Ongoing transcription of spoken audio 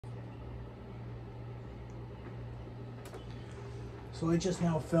So I just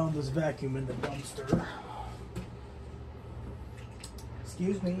now found this vacuum in the dumpster.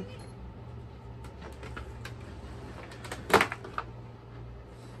 Excuse me.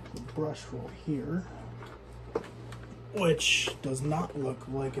 The brush roll here, which does not look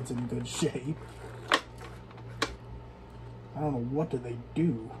like it's in good shape. I don't know, what do they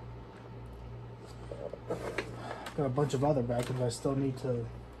do? Got a bunch of other vacuums I still need to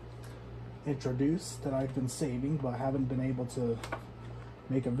introduce that I've been saving, but haven't been able to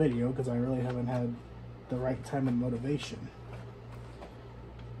make a video because I really haven't had the right time and motivation.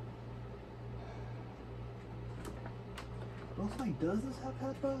 Looks like, does this have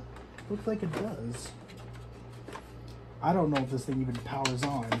HEPA? Looks like it does. I don't know if this thing even powers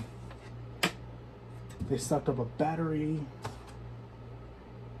on. They sucked up a battery.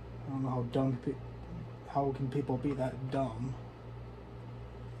 I don't know how dumb. How can people be that dumb?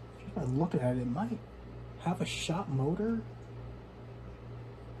 Just by looking at it, it might have a shot motor.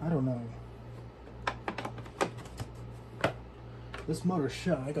 I don't know. This motor's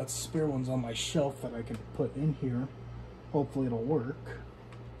shot. I got spare ones on my shelf that I can put in here. Hopefully it'll work.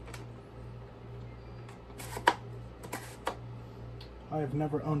 I have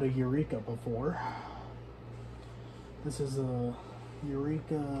never owned a Eureka before. This is a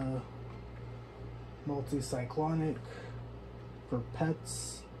Eureka multi-cyclonic for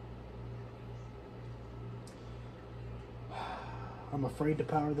pets. I'm afraid to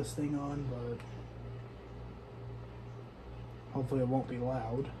power this thing on, but hopefully it won't be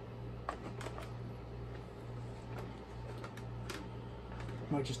loud.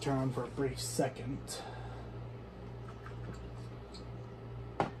 Might just turn on for a brief second.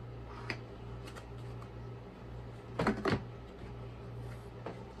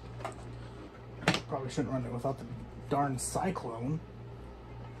 Probably shouldn't run it without the darn cyclone.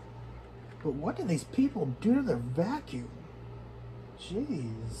 But what do these people do to their vacuum?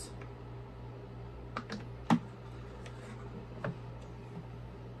 Jeez.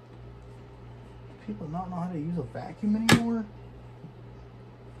 People not know how to use a vacuum anymore?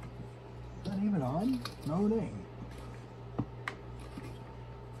 Is that even on? No, it ain't.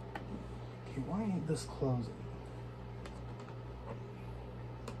 Okay, why ain't this closing?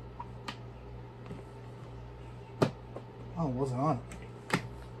 Oh, it wasn't on.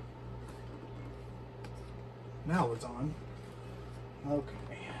 Now it's on. Okay.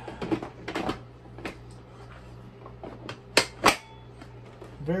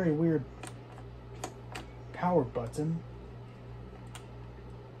 Very weird power button.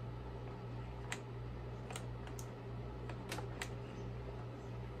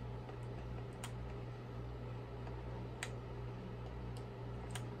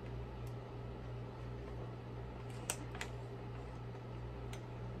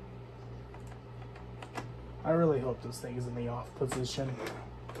 I really hope this thing is in the off position.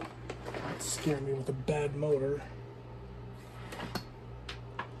 Might scare me with a bad motor.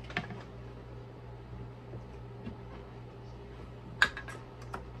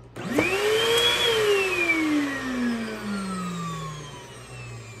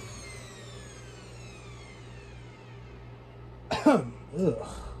 Ugh.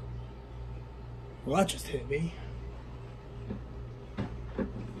 Well, that just hit me.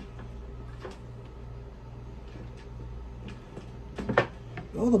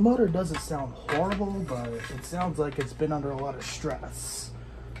 Well, the motor doesn't sound horrible, but it sounds like it's been under a lot of stress.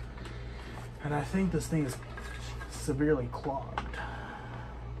 And I think this thing is severely clogged.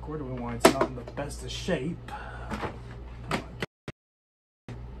 According to why it's not in the best of shape.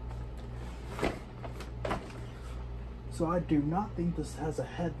 So I do not think this has a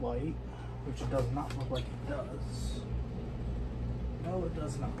headlight, which it does not look like it does. No, it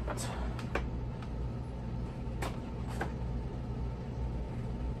does not.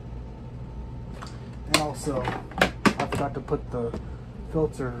 And also, I forgot to put the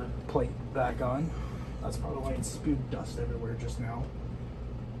filter plate back on. That's probably why it spewed dust everywhere just now.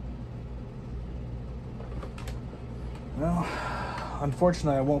 Well,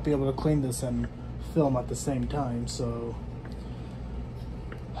 unfortunately I won't be able to clean this and film at the same time, so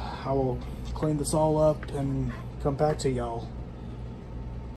I will clean this all up and come back to y'all.